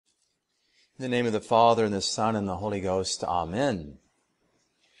In the name of the Father, and the Son, and the Holy Ghost. Amen.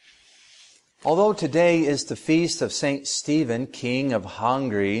 Although today is the feast of St. Stephen, King of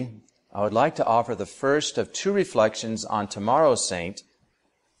Hungary, I would like to offer the first of two reflections on tomorrow's saint,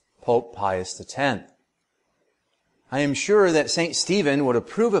 Pope Pius X. I am sure that St. Stephen would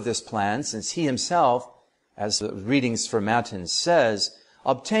approve of this plan, since he himself, as the readings for Matins says,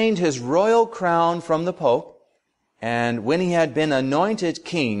 obtained his royal crown from the Pope, and when he had been anointed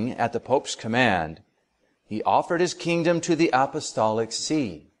king at the Pope's command, he offered his kingdom to the Apostolic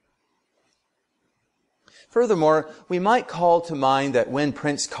See. Furthermore, we might call to mind that when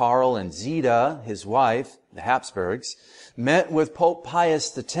Prince Karl and Zita, his wife, the Habsburgs, met with Pope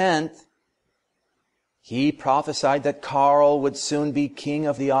Pius X, he prophesied that Karl would soon be king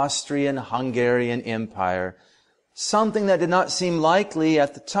of the Austrian-Hungarian Empire, something that did not seem likely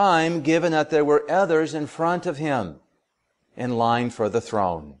at the time, given that there were others in front of him in line for the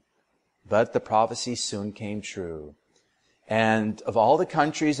throne. But the prophecy soon came true. And of all the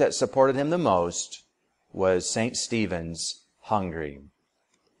countries that supported him the most was St. Stephen's Hungary.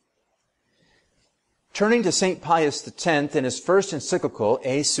 Turning to St. Pius X in his first encyclical,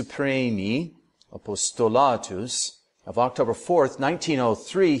 E Supremi Apostolatus, of October 4th,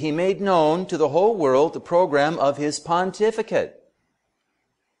 1903, he made known to the whole world the program of his pontificate.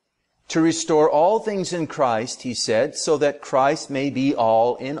 To restore all things in Christ, he said, so that Christ may be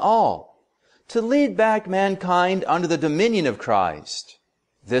all in all. To lead back mankind under the dominion of Christ.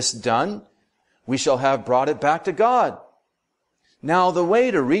 This done, we shall have brought it back to God. Now, the way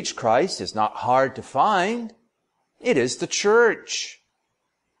to reach Christ is not hard to find. It is the church.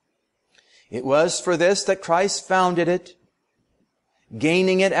 It was for this that Christ founded it,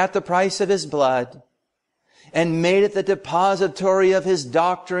 gaining it at the price of his blood, and made it the depository of his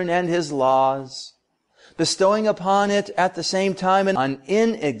doctrine and his laws, bestowing upon it at the same time an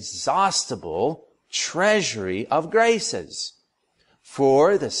inexhaustible treasury of graces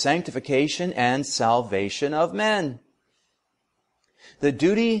for the sanctification and salvation of men. The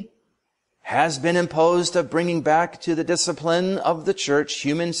duty has been imposed of bringing back to the discipline of the church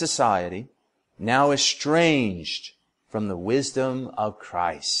human society, now estranged from the wisdom of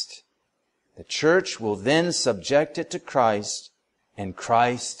Christ. The church will then subject it to Christ, and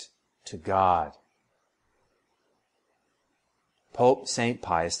Christ to God. Pope St.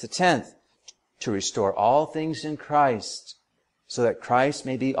 Pius X, to restore all things in Christ, so that Christ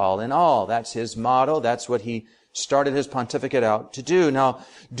may be all in all. That's his motto. That's what he started his pontificate out to do. Now,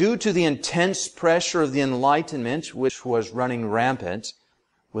 due to the intense pressure of the Enlightenment, which was running rampant,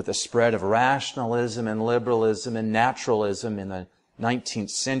 with the spread of rationalism and liberalism and naturalism in the 19th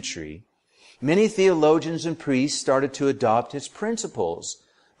century, many theologians and priests started to adopt its principles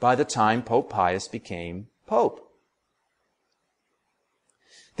by the time Pope Pius became Pope.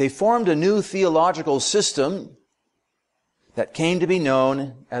 They formed a new theological system that came to be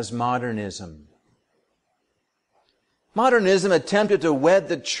known as modernism. Modernism attempted to wed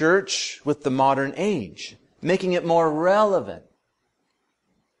the church with the modern age, making it more relevant.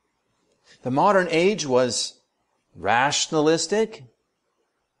 The modern age was rationalistic,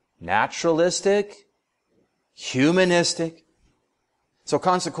 naturalistic, humanistic. So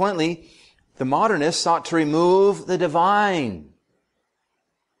consequently, the modernists sought to remove the divine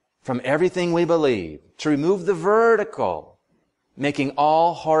from everything we believe, to remove the vertical, making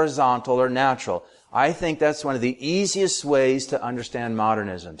all horizontal or natural. I think that's one of the easiest ways to understand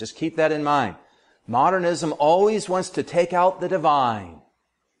modernism. Just keep that in mind. Modernism always wants to take out the divine.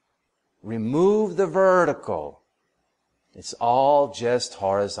 Remove the vertical. It's all just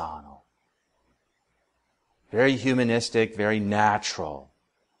horizontal. Very humanistic, very natural.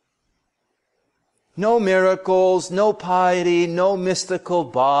 No miracles, no piety, no mystical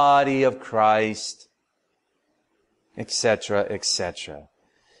body of Christ, etc., etc.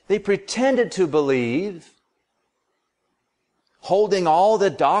 They pretended to believe, holding all the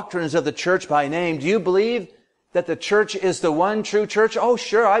doctrines of the church by name. Do you believe that the church is the one true church? Oh,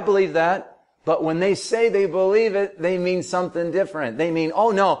 sure, I believe that. But when they say they believe it, they mean something different. They mean,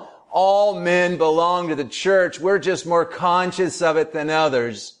 oh no, all men belong to the church. We're just more conscious of it than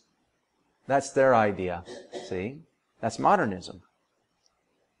others. That's their idea. See? That's modernism.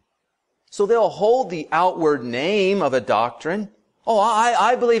 So they'll hold the outward name of a doctrine. Oh,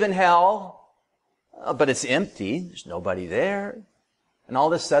 I believe in hell. But it's empty. There's nobody there. And all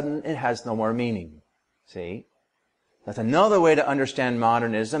of a sudden, it has no more meaning. See? That's another way to understand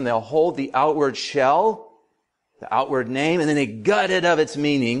modernism. They'll hold the outward shell, the outward name, and then they gut it of its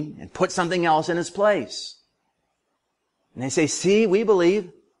meaning and put something else in its place. And they say, see, we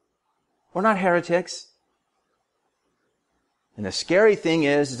believe. We're not heretics. And the scary thing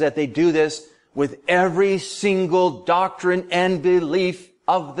is that they do this with every single doctrine and belief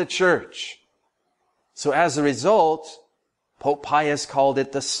of the church. So as a result, Pope Pius called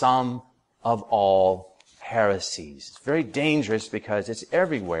it the sum of all heresies. It's very dangerous because it's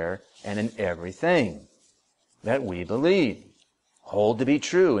everywhere and in everything that we believe, hold to be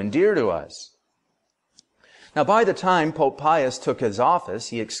true and dear to us. Now, by the time Pope Pius took his office,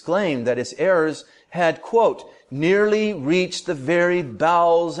 he exclaimed that his errors had, quote, nearly reached the very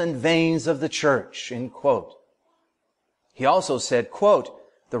bowels and veins of the church, end quote. He also said, quote,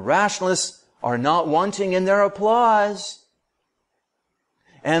 the rationalists are not wanting in their applause.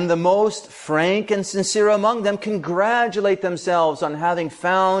 And the most frank and sincere among them congratulate themselves on having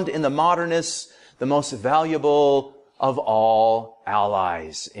found in the modernists the most valuable of all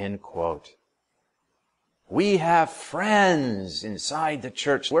allies, end quote. We have friends inside the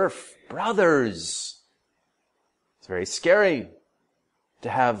church. We're brothers. It's very scary to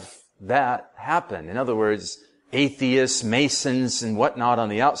have that happen. In other words, atheists, Masons, and whatnot on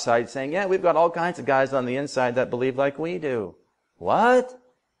the outside saying, yeah, we've got all kinds of guys on the inside that believe like we do. What?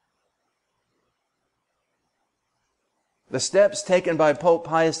 The steps taken by Pope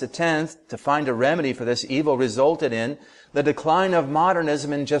Pius X to find a remedy for this evil resulted in the decline of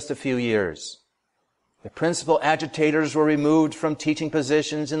modernism in just a few years. The principal agitators were removed from teaching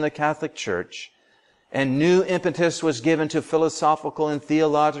positions in the Catholic Church, and new impetus was given to philosophical and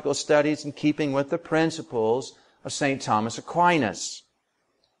theological studies in keeping with the principles of St. Thomas Aquinas.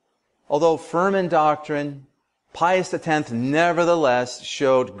 Although firm in doctrine, Pius X nevertheless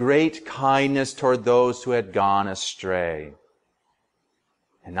showed great kindness toward those who had gone astray.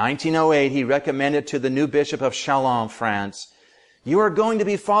 In 1908, he recommended to the new bishop of Châlons, France, you are going to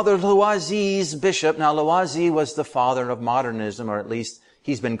be Father Loisy's bishop. Now, Loisy was the father of modernism, or at least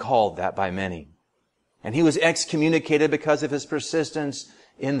he's been called that by many. And he was excommunicated because of his persistence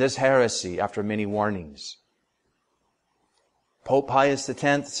in this heresy after many warnings. Pope Pius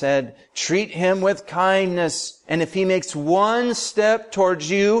X said, treat him with kindness, and if he makes one step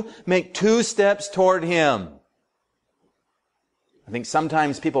towards you, make 2 steps toward him. I think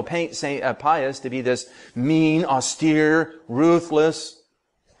sometimes people paint St. Pius to be this mean, austere, ruthless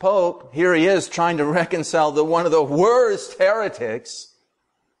Pope. Here he is trying to reconcile one of the worst heretics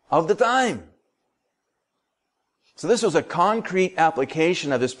of the time. So this was a concrete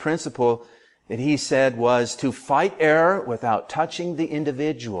application of this principle that he said was to fight error without touching the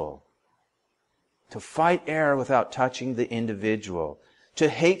individual. To fight error without touching the individual. To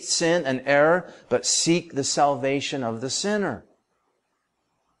hate sin and error, but seek the salvation of the sinner.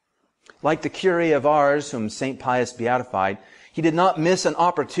 Like the curé of Ars, whom St. Pius beatified, he did not miss an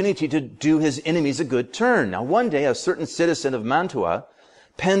opportunity to do his enemies a good turn. Now, one day, a certain citizen of Mantua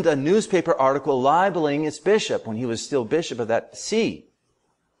penned a newspaper article libeling its bishop when he was still bishop of that see.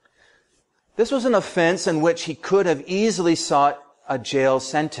 This was an offense in which he could have easily sought a jail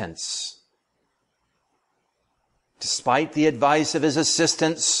sentence. Despite the advice of his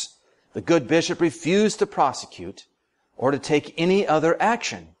assistants, the good bishop refused to prosecute or to take any other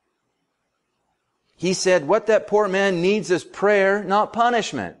action. He said, what that poor man needs is prayer, not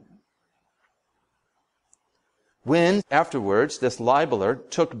punishment. When, afterwards, this libeler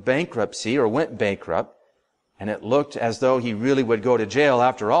took bankruptcy or went bankrupt, and it looked as though he really would go to jail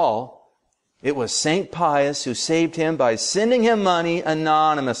after all, it was St. Pius who saved him by sending him money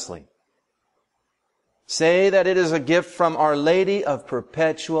anonymously. Say that it is a gift from Our Lady of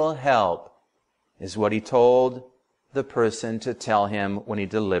Perpetual Help, is what he told the person to tell him when he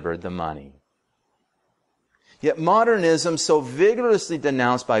delivered the money. Yet modernism, so vigorously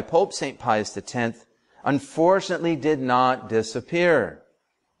denounced by Pope St. Pius X, unfortunately did not disappear.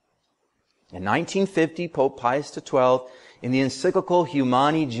 In 1950, Pope Pius XII, in the encyclical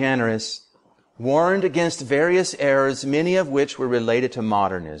Humani Generis, warned against various errors, many of which were related to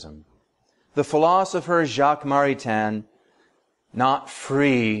modernism. The philosopher Jacques Maritain, not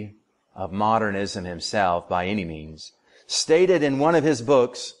free of modernism himself by any means, stated in one of his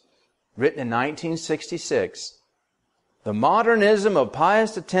books, written in 1966, the modernism of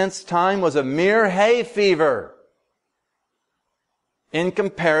Pius X's time was a mere hay fever in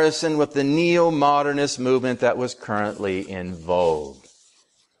comparison with the neo-modernist movement that was currently in vogue.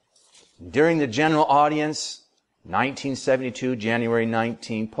 During the general audience, 1972, January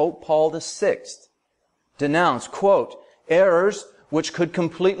 19, Pope Paul VI denounced, quote, errors which could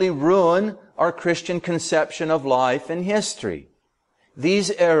completely ruin our Christian conception of life and history.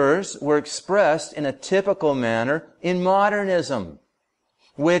 These errors were expressed in a typical manner in modernism,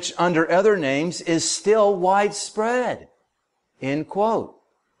 which under other names is still widespread. End quote.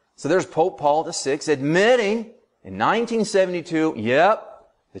 So there's Pope Paul VI admitting In 1972,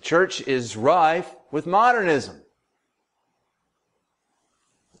 the church is rife with modernism.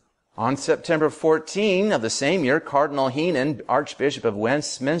 On September 14 of the same year, Cardinal Heenan, Archbishop of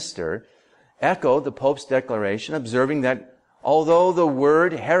Westminster, echoed the Pope's declaration, observing that although the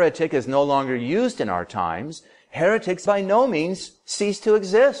word heretic is no longer used in our times, heretics by no means cease to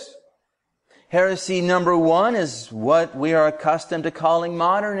exist. Heresy number one is what we are accustomed to calling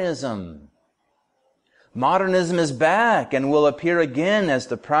modernism. Modernism is back and will appear again as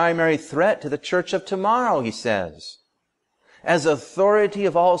the primary threat to the church of tomorrow, he says. As authority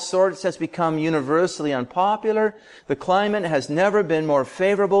of all sorts has become universally unpopular, the climate has never been more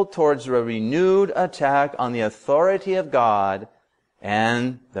favorable towards a renewed attack on the authority of God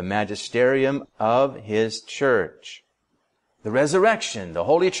and the magisterium of His church. The resurrection, the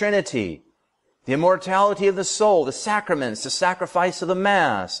Holy Trinity, the immortality of the soul, the sacraments, the sacrifice of the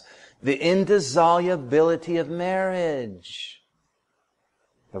Mass, the indissolubility of marriage,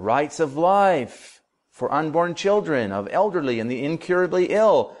 the rights of life for unborn children, of elderly and the incurably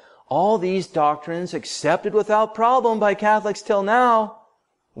ill. All these doctrines, accepted without problem by Catholics till now,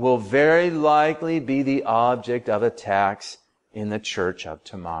 will very likely be the object of attacks in the church of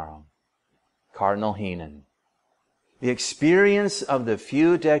tomorrow. Cardinal Heenan. The experience of the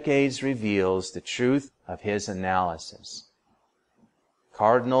few decades reveals the truth of his analysis.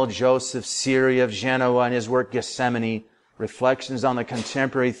 Cardinal Joseph Siri of Genoa, in his work Gethsemane, Reflections on the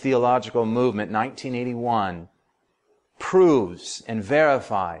Contemporary Theological Movement, 1981, proves and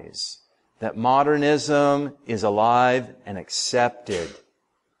verifies that modernism is alive and accepted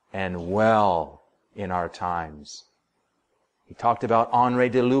and well in our times. He talked about Henri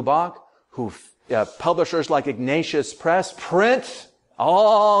de Lubac, who publishers like Ignatius Press print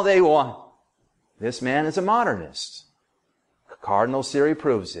all they want. This man is a modernist. Cardinal Siri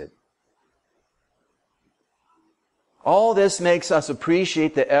proves it. All this makes us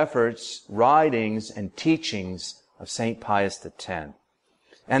appreciate the efforts, writings, and teachings of St. Pius X,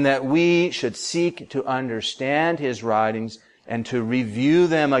 and that we should seek to understand his writings and to review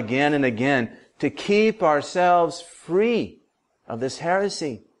them again and again to keep ourselves free of this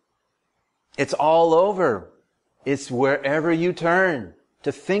heresy. It's all over. It's wherever you turn.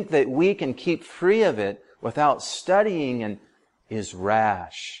 To think that we can keep free of it without studying is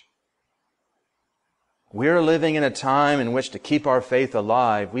rash. We're living in a time in which to keep our faith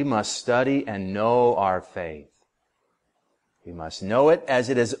alive, we must study and know our faith. We must know it as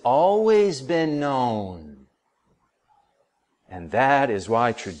it has always been known. And that is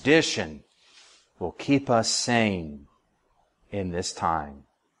why tradition will keep us sane in this time.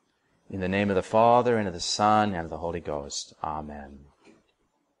 In the name of the Father, and of the Son, and of the Holy Ghost. Amen.